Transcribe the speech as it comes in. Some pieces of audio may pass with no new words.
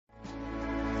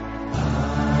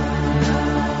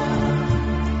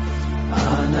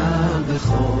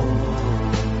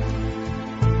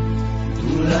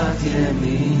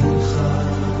ימינך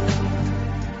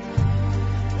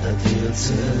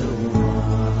תרצה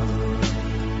אומה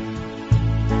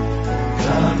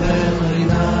גם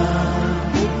אלינה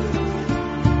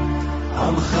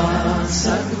עמך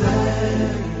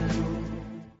סגדנו.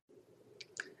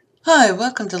 Hi,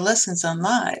 welcome to Lessons on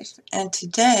Life, and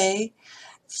today's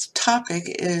topic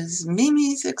is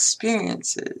Mimi's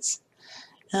experiences.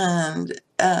 And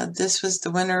this was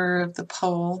the winner of the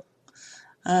poll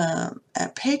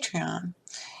at Patreon.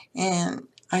 And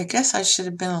I guess I should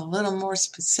have been a little more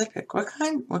specific. What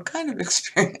kind of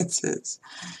experiences?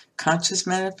 Conscious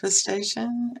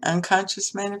manifestation,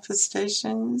 unconscious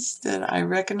manifestations that I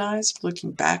recognized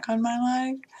looking back on my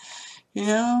life? You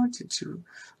know, did you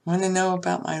want to know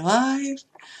about my life?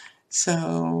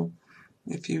 So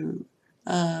if you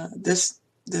this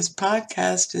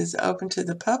podcast is open to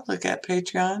the public at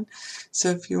Patreon, so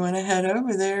if you want to head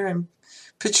over there and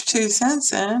put your 2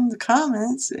 cents in the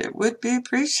comments, it would be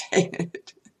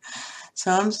appreciated.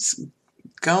 So I'm just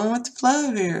going with the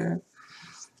flow here,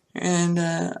 and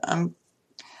I'm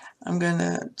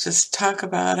gonna just talk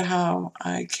about how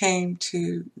I came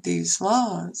to these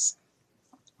laws.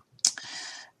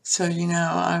 So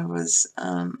I was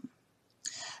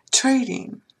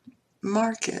trading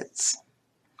markets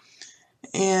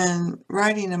and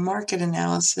writing a market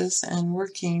analysis and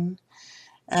working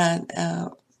at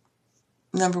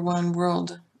 #1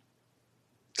 World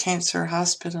Cancer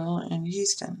Hospital in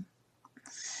Houston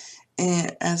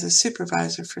and as a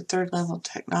supervisor for third-level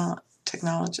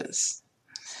technologists.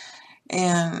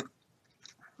 And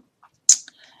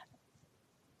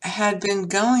I had been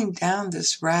going down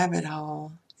this rabbit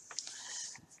hole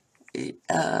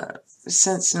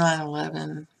since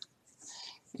 9/11,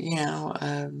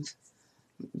 of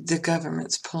the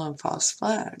government's pulling false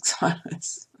flags on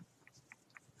us.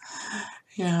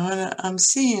 And I'm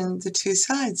seeing the 2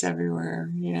 sides everywhere,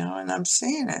 and I'm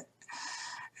seeing it.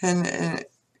 And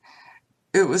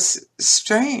it was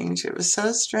strange. It was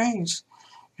so strange.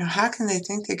 How can they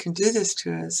think they can do this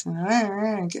to us?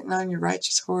 And getting on your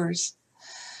righteous horse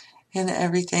and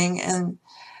everything. And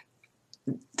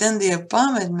then the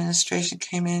Obama administration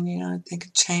came in,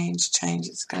 thinking change,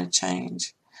 it's going to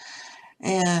change.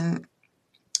 And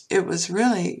it was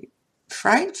really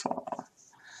frightful.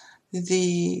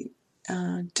 The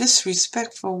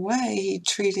disrespectful way he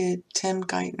treated Tim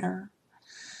Geithner,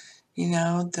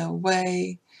 the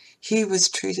way he was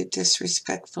treated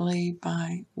disrespectfully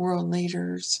by world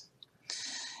leaders.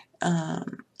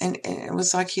 And it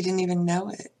was like he didn't even know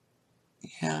it,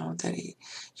 that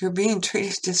you're being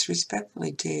treated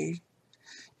disrespectfully, dude.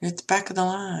 You're at the back of the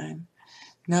line.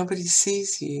 Nobody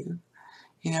sees you.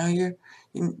 They're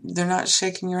not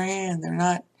shaking your hand. They're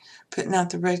not putting out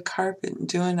the red carpet and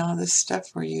doing all this stuff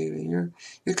for you.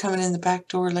 You're coming in the back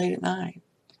door late at night,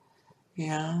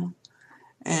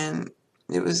 And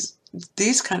it was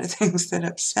these kind of things that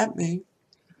upset me.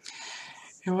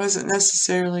 It wasn't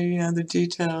necessarily, the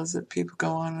details that people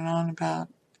go on and on about.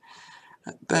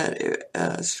 But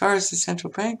as far as the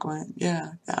central bank went,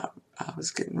 yeah, I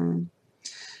was getting,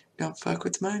 don't fuck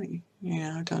with money,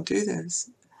 don't do this.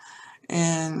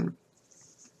 And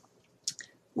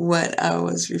what I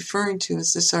was referring to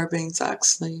is the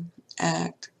Sarbanes-Oxley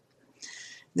Act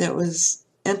that was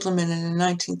implemented in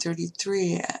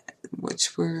 1933,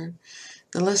 which were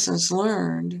the lessons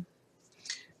learned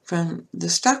from the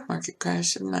stock market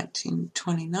crash of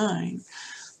 1929,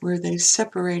 where they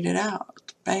separated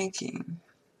out banking.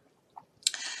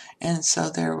 And so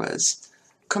there was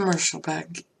commercial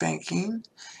banking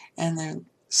and then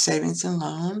savings and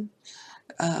loan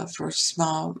for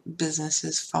small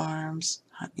businesses, farms,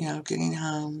 getting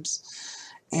homes,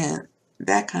 and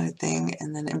that kind of thing,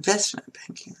 and then investment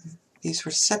banking. These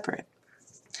were separate.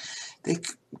 They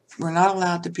were not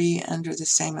allowed to be under the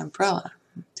same umbrella.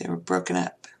 They were broken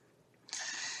up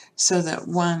so that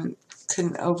one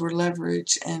couldn't over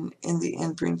leverage and in the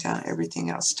end bring down everything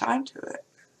else tied to it.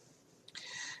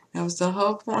 That was the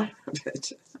whole point of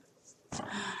it.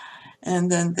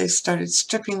 And then they started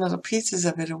stripping little pieces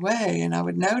of it away, and I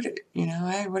would note it,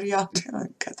 hey, what are y'all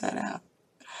doing? Cut that out,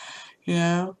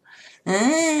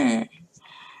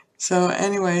 So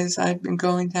anyways, I'd been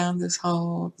going down this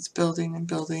hole, this building and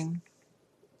building.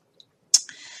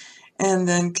 And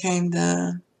then came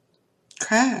the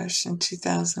crash in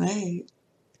 2008.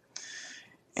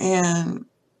 And,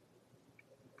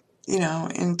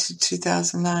 into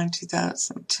 2009,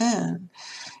 2010.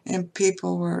 And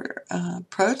people were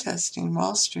protesting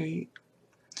Wall Street.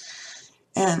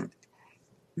 And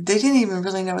they didn't even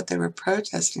really know what they were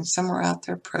protesting. Some were out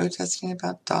there protesting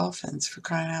about dolphins, for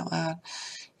crying out loud.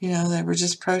 They were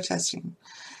just protesting.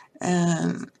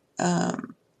 And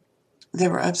they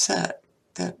were upset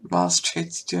that Wall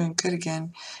Street's doing good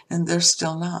again, and they're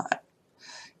still not.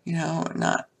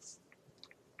 Not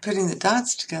putting the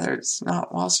dots together. It's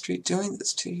not Wall Street doing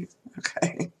this to you,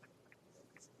 okay?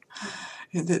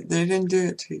 They didn't do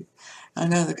it to you. I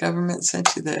know the government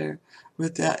sent you there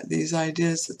with these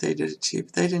ideas that they did it to you,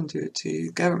 but they didn't do it to you.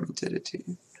 The government did it to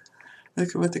you. Look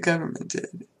at what the government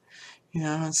did,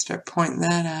 and start pointing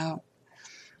that out.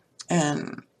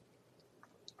 And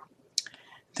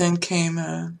then came,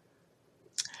 I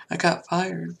got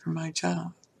fired from my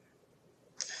job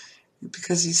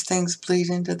because these things bleed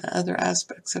into the other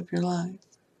aspects of your life.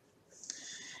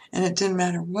 And it didn't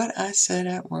matter what I said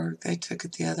at work, they took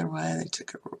it the other way. They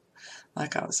took it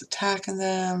like I was attacking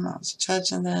them, I was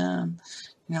judging them.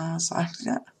 I was like,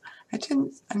 no, I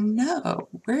know.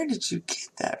 Where did you get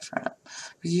that from? But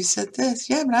you said this.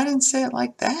 Yeah, but I didn't say it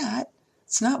like that.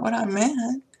 It's not what I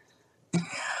meant.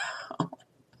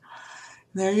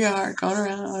 There you are, going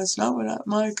around. Oh, it's not what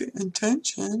my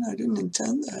intention. I didn't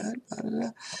intend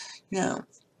that.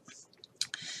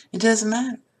 It doesn't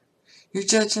matter. You're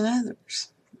judging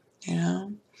others,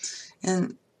 and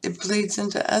it bleeds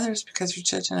into others because you're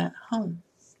judging at home.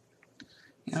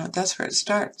 That's where it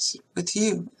starts, with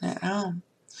you at home.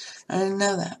 I didn't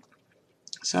know that.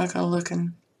 So I go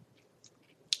looking.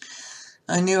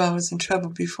 I knew I was in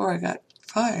trouble before I got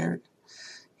fired.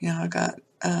 I got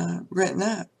written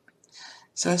up.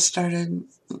 So I started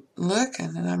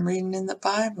looking, and I'm reading in the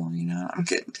Bible. I'm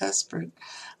getting desperate.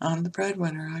 I'm the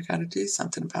breadwinner. I got to do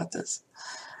something about this.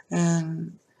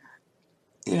 And,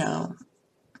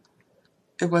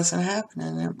 it wasn't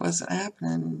happening. It wasn't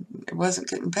happening. It wasn't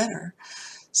getting better.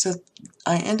 So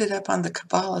I ended up on the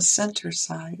Kabbalah Center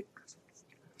site,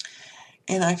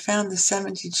 and I found the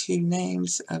 72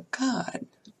 names of God.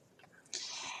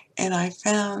 And I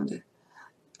found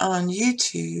on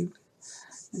YouTube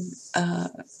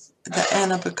the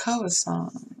Anna Bacoa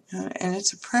song, and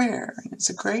it's a prayer. It's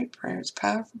a great prayer. It's a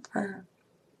powerful prayer.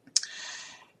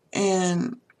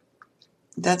 And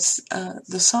that's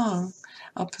the song.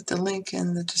 I'll put the link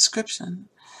in the description.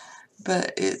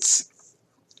 But it's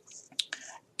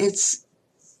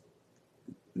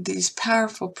these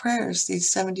powerful prayers, these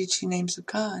 72 names of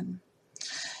God.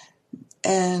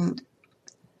 And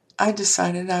I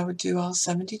decided I would do all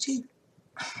 72.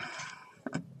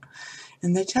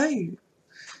 And they tell you,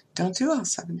 don't do all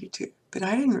 72. But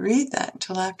I didn't read that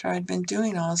until after I'd been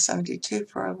doing all 72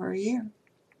 for over a year.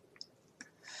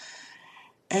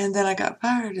 And then I got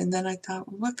fired, and then I thought,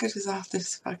 well, what good is all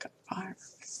this if I got fired?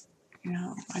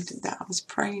 I did that. I was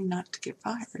praying not to get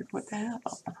fired. What the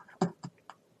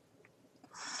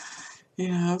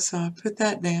hell? So I put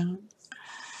that down.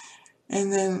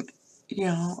 And then,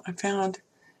 I found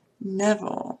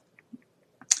Neville.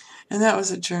 And that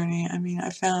was a journey.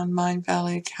 I found Mind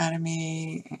Valley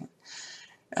Academy.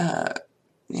 I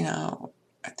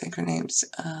think her name's,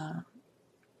 I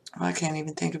can't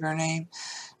even think of her name.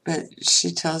 But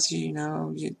she tells you,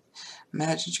 you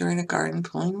imagine you're in a garden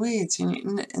pulling weeds.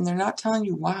 And they're not telling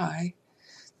you why.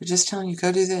 They're just telling you,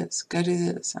 go do this, go do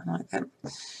this. I'm like, that.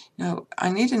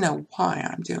 I need to know why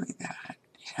I'm doing that.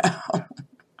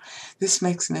 This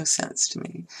makes no sense to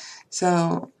me.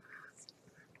 So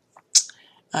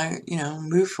I,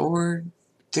 move forward,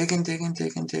 digging,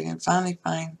 finally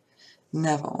find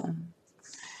Neville.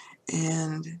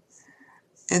 And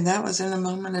that was in a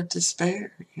moment of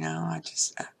despair. I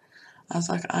was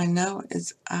like, I know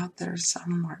it's out there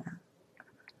somewhere.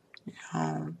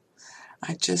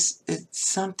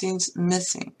 Something's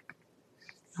missing.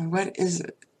 And what is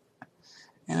it?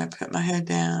 And I put my head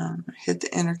down, hit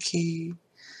the enter key.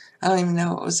 I don't even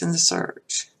know what was in the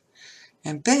search.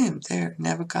 And boom, there,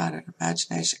 never got it.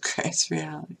 Imagination creates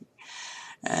reality.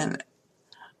 And,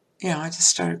 I just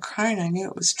started crying. I knew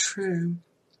it was true.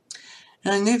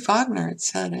 And I knew Wagner had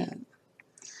said it.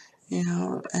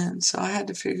 And so I had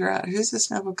to figure out, who's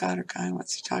this Neville Goddard guy and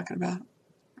what's he talking about?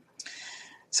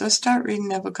 So I started reading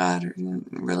Neville Goddard and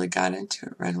really got into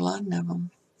it. Read a lot of Neville.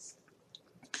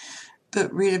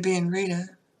 But Rita being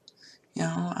Rita,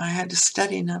 I had to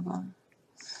study Neville.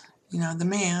 The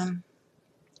man.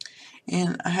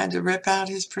 And I had to rip out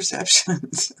his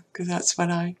perceptions, because that's what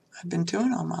I've been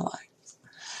doing all my life.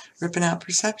 Ripping out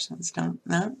perceptions.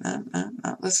 Not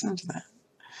listening to that.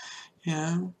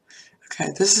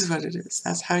 Okay, this is what it is.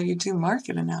 That's how you do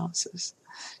market analysis.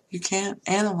 You can't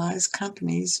analyze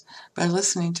companies by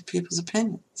listening to people's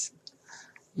opinions.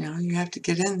 You have to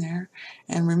get in there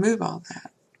and remove all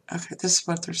that. Okay, this is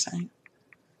what they're saying.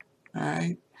 All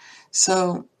right.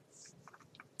 So,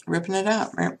 ripping it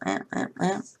out.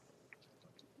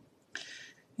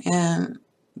 And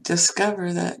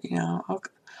discover that,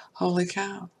 holy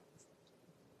cow.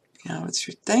 It's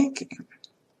your thinking.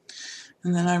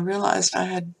 And then I realized I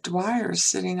had Dwyer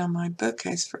sitting on my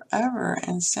bookcase forever,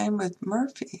 and same with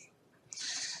Murphy.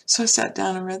 So I sat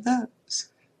down and read those.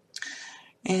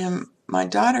 And my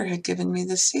daughter had given me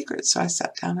The Secret, so I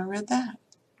sat down and read that,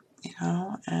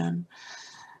 and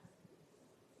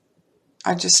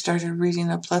I just started reading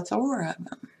a plethora of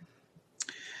them.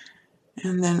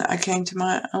 And then I came to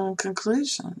my own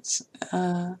conclusions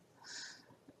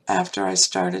after I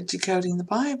started decoding the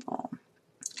Bible.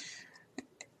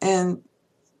 And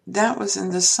that was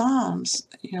in the Psalms,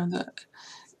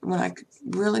 when I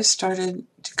really started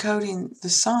decoding the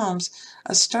Psalms,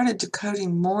 I started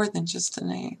decoding more than just the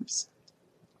names.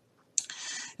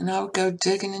 And I would go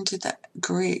digging into the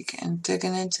Greek and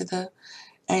digging into the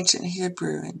ancient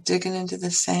Hebrew and digging into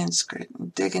the Sanskrit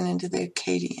and digging into the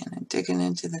Akkadian and digging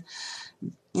into the,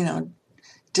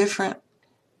 different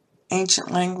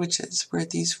ancient languages where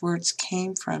these words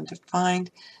came from to find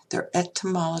their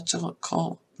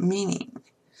etymological meaning.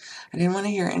 I didn't want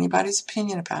to hear anybody's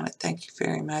opinion about it. Thank you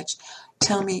very much.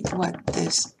 Tell me what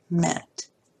this meant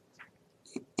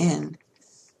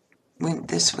when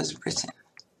this was written.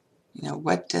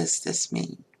 What does this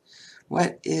mean?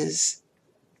 What is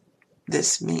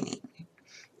this meaning?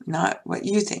 Not what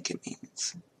you think it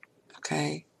means.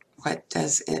 Okay? What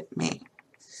does it mean?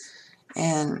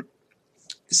 And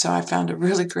so I found a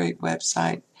really great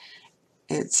website.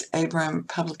 It's Abram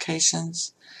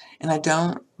Publications. And I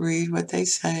don't read what they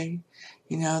say.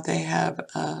 They have,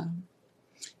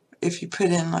 if you put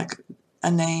in like a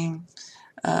name,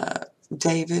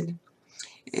 David,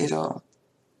 it'll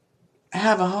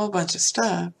have a whole bunch of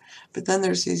stuff. But then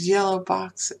there's these yellow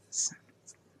boxes.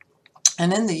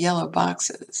 And in the yellow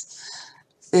boxes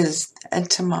is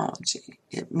etymology.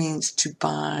 It means to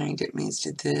bind, it means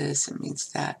to this, it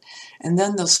means that. And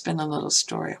then they'll spin a little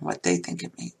story on what they think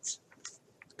it means.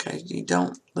 Okay, you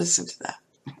don't listen to that.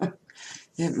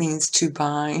 It means to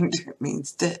bind, it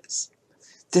means this.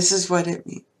 This is what it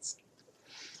means.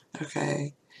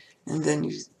 Okay, and then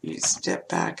you step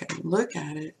back and look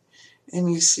at it,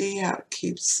 and you see how it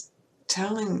keeps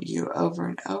telling you over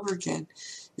and over again.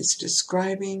 It's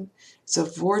describing, it's a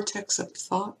vortex of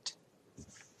thought,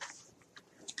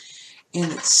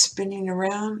 and it's spinning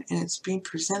around, and it's being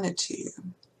presented to you.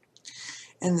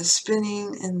 And the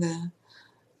spinning and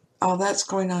all that's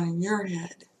going on in your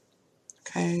head,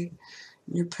 okay?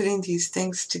 You're putting these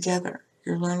things together.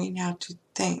 You're learning how to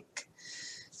think,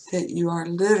 that you are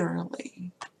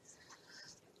literally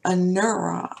a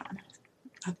neuron,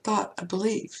 a thought, a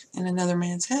belief in another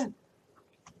man's head.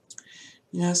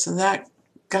 So that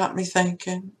got me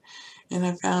thinking, and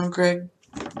I found Greg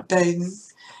Baden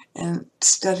and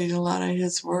studied a lot of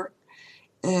his work,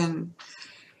 and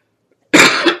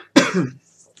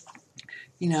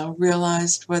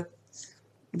realized what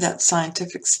that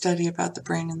scientific study about the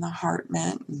brain and the heart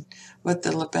meant, and what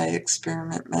the Lebet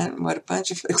experiment meant, and what a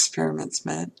bunch of experiments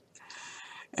meant.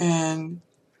 And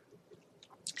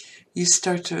you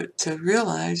start to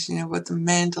realize, what the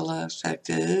Mandela effect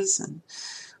is, and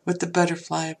what the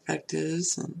butterfly effect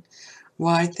is, and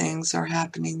why things are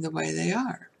happening the way they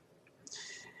are.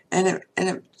 And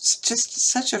it's just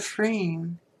such a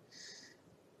freeing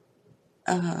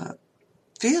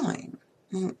feeling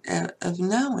of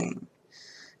knowing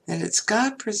that it's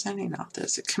God presenting all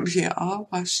this. It can be all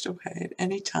washed away at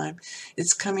any time.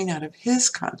 It's coming out of His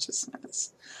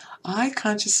consciousness. I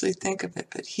consciously think of it,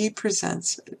 but He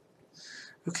presents it.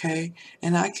 Okay?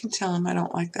 And I can tell Him, I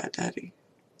don't like that, Daddy.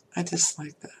 I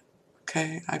dislike that.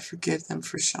 Okay? I forgive them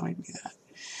for showing me that.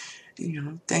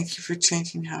 Thank you for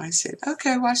changing how I say it.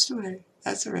 Okay, washed away.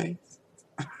 That's all right.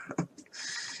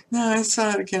 No, I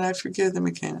saw it again. I forgive them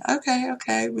again.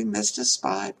 Okay, we missed a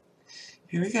spot.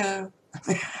 Here we go.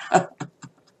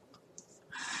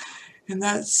 And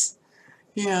that's,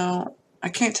 I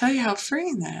can't tell you how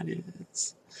freeing that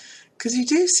is. Because you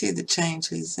do see the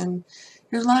changes, and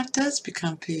your life does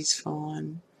become peaceful.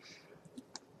 And,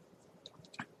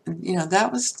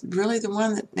 that was really the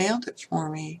one that nailed it for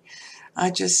me. I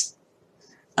just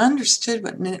understood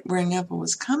where Neville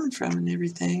was coming from and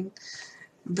everything.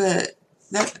 But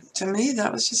that, to me,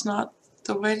 that was just not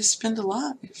the way to spend a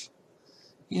life.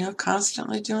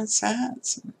 Constantly doing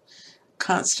sats and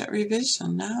constant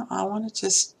revision. No, I want to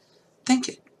just think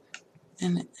it.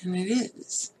 And it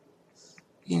is.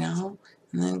 And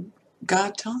then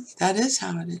God told me that is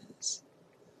how it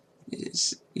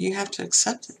is. You have to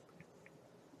accept it.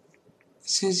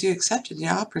 As soon as you accept it,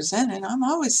 I'll present it. I'm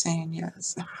always saying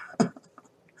yes.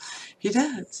 He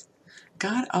does.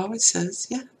 God always says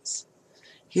yes.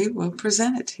 He will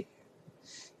present it to you.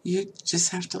 You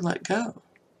just have to let go.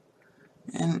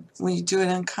 And when you do it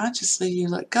unconsciously, you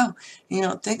let go. You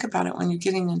don't think about it when you're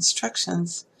getting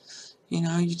instructions.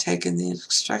 You take in the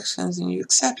instructions and you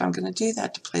accept, I'm going to do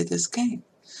that to play this game.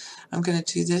 I'm going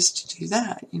to do this to do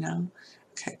that,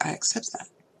 Okay, I accept that.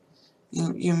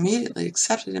 You immediately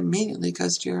accept it, immediately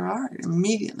goes to your heart,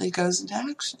 immediately goes into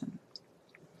action.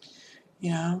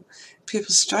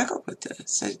 People struggle with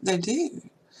this. They do.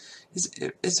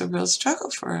 It's a real struggle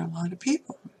for a lot of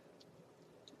people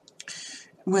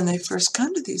when they first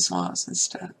come to these laws and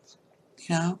stuff.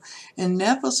 And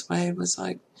Neville's way was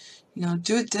like,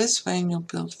 do it this way and you'll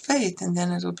build faith and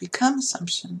then it'll become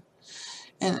assumption.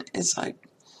 And it's like,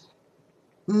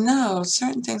 no,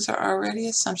 certain things are already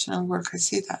assumption and work. I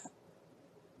see that.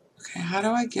 Okay, how do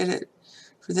I get it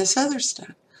for this other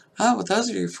stuff? Oh, well, those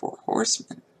are your 4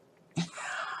 horsemen.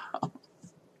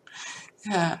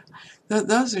 Yeah,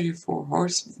 those are your 4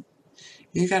 horsemen.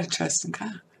 You got to trust in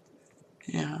God,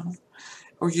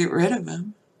 or get rid of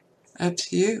them. Up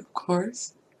to you, of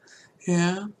course.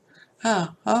 Yeah.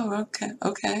 Oh,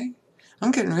 okay.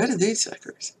 I'm getting rid of these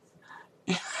suckers.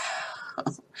 And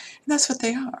that's what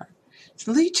they are. It's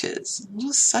leeches,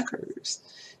 little suckers.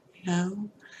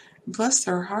 Bless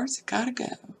their hearts, it gotta go.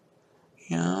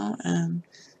 And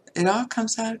it all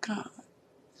comes out of God.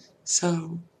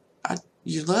 So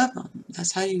you love them.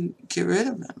 That's how you get rid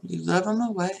of them. You love them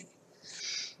away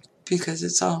because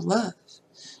it's all love.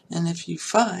 And if you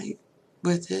fight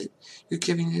with it, you're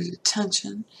giving it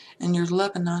attention and you're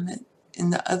loving on it in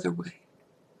the other way.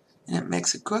 And it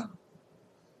makes it grow.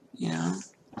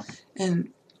 And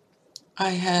I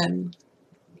had,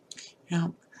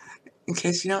 in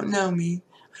case you don't know me,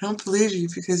 I don't believe you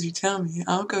because you tell me.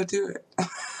 I'll go do it.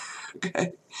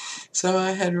 Okay. So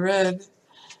I had read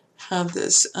how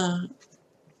this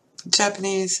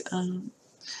Japanese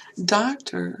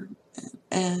doctor,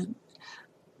 and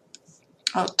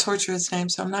I'll torture his name,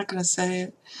 so I'm not going to say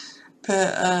it,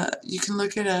 but you can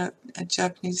look it up, a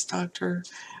Japanese doctor,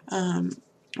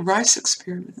 rice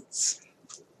experiments.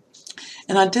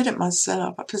 And I did it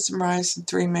myself. I put some rice in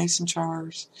 3 mason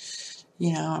jars,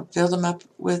 filled them up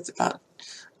with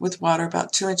water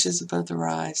about 2 inches above the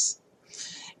rice,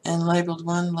 and labeled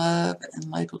 1 love,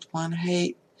 and labeled 1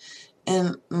 hate,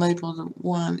 and labeled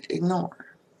 1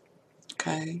 ignore.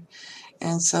 Okay?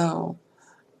 And so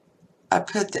I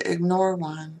put the ignore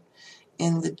one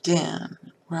in the den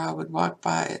where I would walk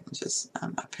by it and just,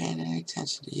 I'm not paying any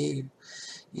attention to you,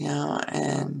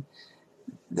 and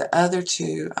the other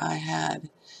 2 I had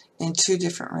in 2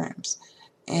 different rooms.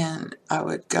 And I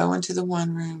would go into the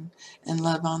one room and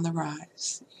love on the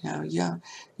rice. Yeah,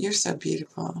 you're so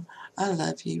beautiful. I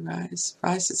love you, rice.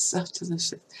 Rice is so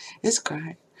delicious. It's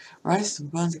great. Rice is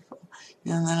wonderful.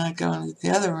 And then I'd go into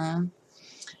the other room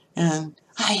and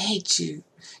I hate you.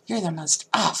 You're the most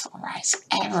awful rice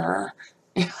ever.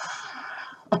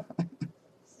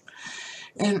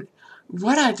 And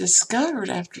what I discovered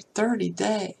after 30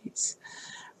 days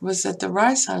was that the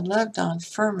rice I loved on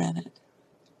fermented.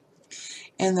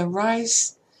 And the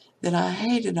rice that I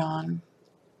hated on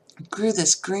grew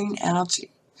this green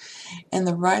algae. And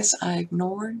the rice I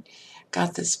ignored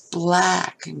got this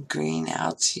black and green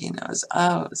algae. And it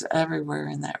was everywhere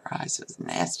in that rice. It was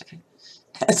nasty.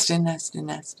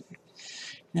 Nasty.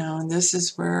 And this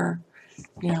is where,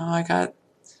 I got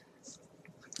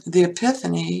the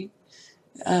epiphany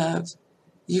of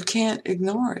you can't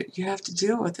ignore it. You have to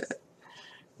deal with it.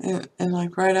 And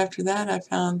like right after that, I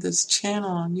found this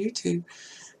channel on YouTube.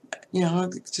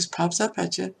 It just pops up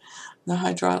at you, the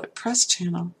hydraulic press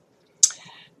channel.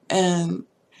 And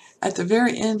at the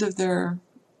very end of their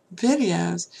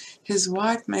videos, his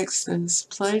wife makes this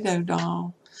Play-Doh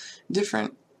doll,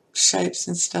 different shapes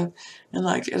and stuff, and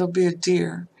like it'll be a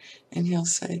deer. And he'll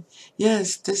say,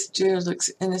 yes, this deer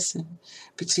looks innocent,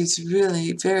 but he's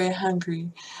really very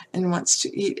hungry and wants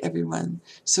to eat everyone,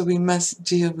 so we must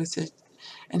deal with it.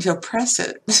 And he'll press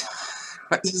it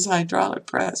with his hydraulic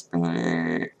press.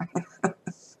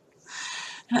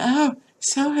 Oh,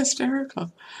 so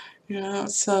hysterical.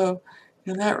 So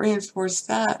that reinforced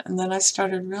that. And then I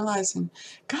started realizing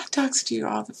God talks to you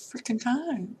all the freaking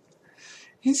time.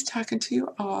 He's talking to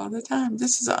you all the time.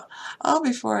 This is all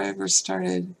before I ever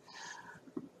started,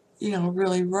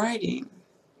 really writing.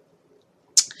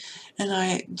 And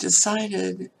I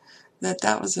decided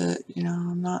that was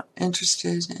I'm not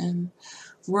interested in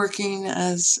working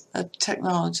as a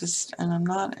technologist, and I'm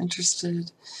not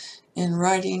interested in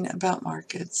writing about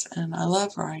markets, and I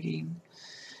love writing.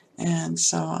 And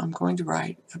so I'm going to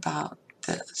write about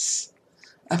this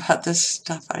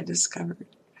stuff I discovered.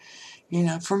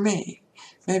 For me.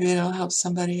 Maybe it'll help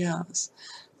somebody else.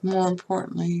 More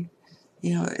importantly,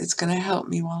 it's going to help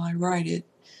me while I write it,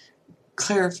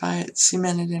 clarify it,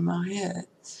 cement it in my head.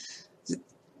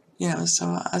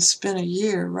 So I spent a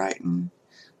year writing,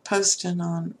 posting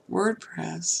on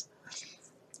WordPress,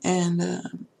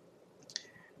 and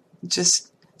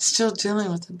just still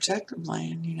dealing with objective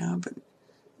land, but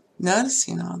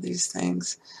noticing all these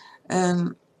things.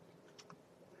 And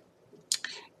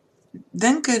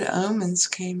then Good Omens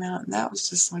came out, and that was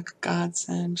just like a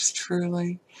godsend, just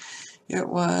truly. It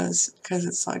was, because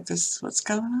it's like, this is what's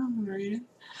going on, Rita.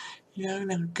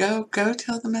 Now go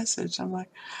tell the message. I'm like,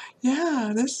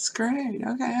 yeah, this is great.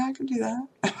 Okay, I can do that.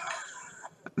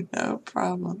 No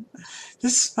problem.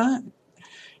 This is fun,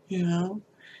 And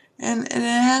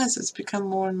it's become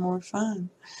more and more fun.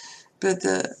 But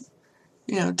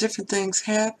different things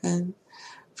happen.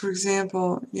 For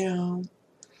example,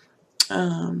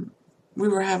 we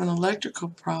were having electrical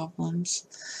problems,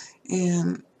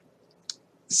 and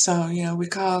so, we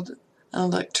called an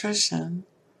electrician,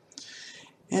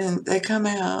 and they come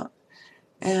out,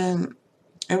 and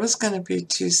it was going to be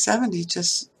 $270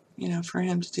 just, for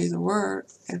him to do the work.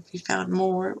 If he found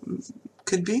more, it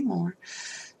could be more.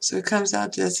 So it comes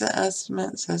out to his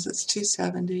estimate, says it's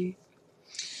 $270.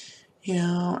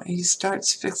 He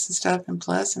starts fixing stuff, and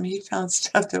bless him, he found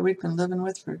stuff that we've been living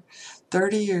with for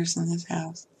 30 years in this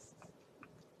house.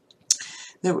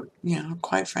 That,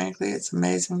 quite frankly, it's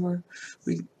amazing where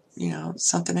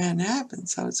something hadn't happened,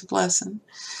 so it's a blessing.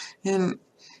 And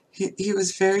he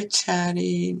was very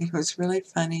chatty, and he was really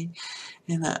funny,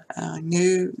 and I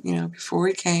knew, before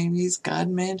he came, he's God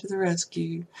man to the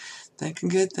rescue, thinking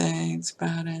good things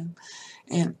about him.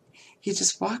 And he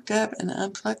just walked up and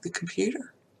unplugged the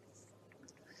computer.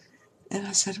 And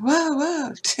I said,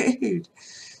 whoa, dude.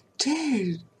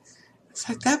 It's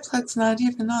like, that plug's not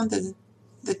even on the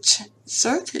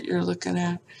circuit you're looking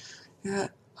at. Yeah,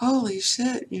 holy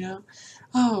shit,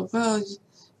 Oh, well,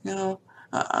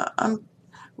 I'm,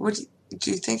 what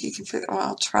do you think you can fit? Well,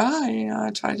 I'll try, I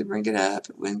tried to bring it up.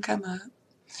 It wouldn't come up.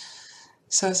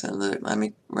 So I said, look, let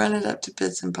me run it up to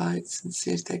Bits and Bytes and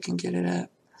see if they can get it up.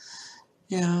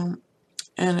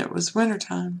 And it was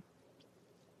wintertime.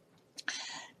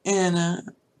 And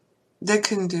they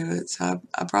couldn't do it, so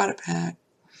I brought it back.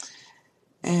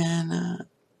 And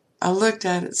I looked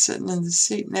at it sitting in the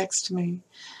seat next to me.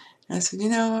 And I said, you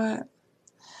know what?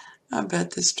 I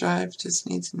bet this drive just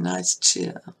needs a nice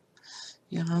chill.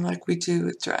 Like we do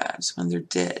with drives when they're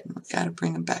dead and we got to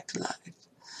bring them back to life.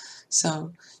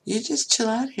 So you just chill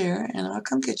out here, and I'll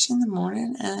come get you in the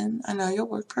morning, and I know you'll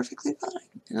work perfectly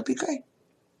fine. It'll be great.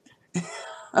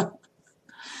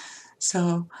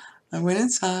 So I went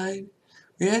inside,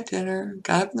 we had dinner,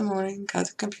 got up in the morning, got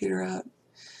the computer out.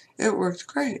 It worked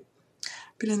great.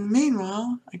 But in the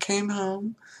meanwhile, I came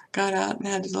home, got out, and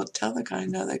had to tell the guy,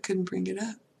 no, they couldn't bring it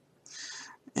up.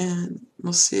 And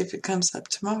we'll see if it comes up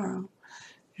tomorrow.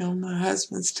 My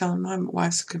husband's telling my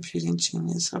wife's a computing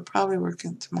genius, so I'll probably work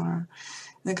it tomorrow. And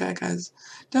the guy goes,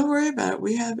 don't worry about it.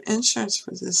 We have insurance for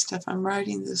this stuff. I'm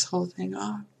writing this whole thing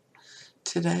off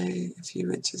today. If you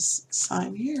would just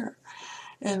sign here.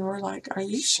 And we're like, are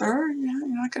you sure? You're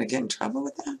not going to get in trouble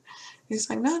with that? He's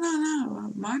like,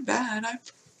 no. My bad. I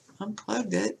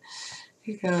unplugged it.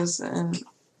 He goes, and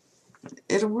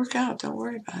it'll work out. Don't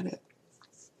worry about it.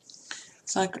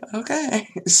 It's like, okay.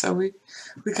 So we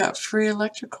got free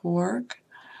electrical work,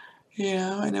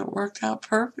 and it worked out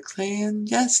perfectly. And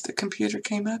yes, the computer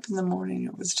came up in the morning.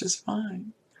 It was just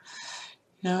fine.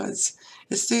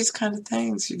 It's these kind of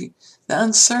things. The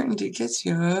uncertainty gets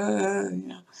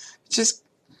you. Just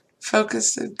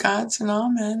focus that God's in all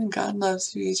men, and God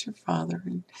loves you. He's your Father,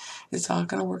 and it's all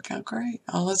going to work out great.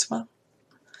 All is well.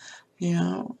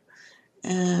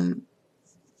 And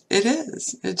it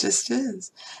is. It just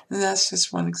is. And that's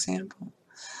just one example.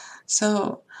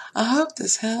 So I hope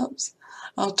this helps.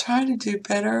 I'll try to do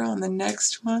better on the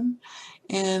next one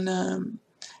and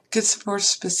get some more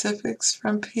specifics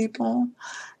from people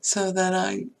so that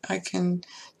I can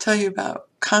tell you about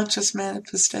conscious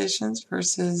manifestations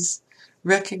versus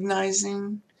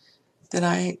recognizing that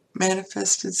I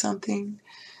manifested something,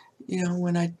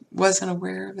 when I wasn't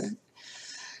aware of it.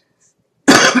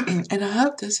 And I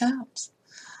hope this helps.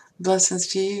 Blessings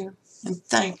to you, and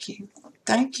thank you.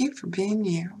 Thank you for being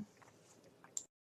you.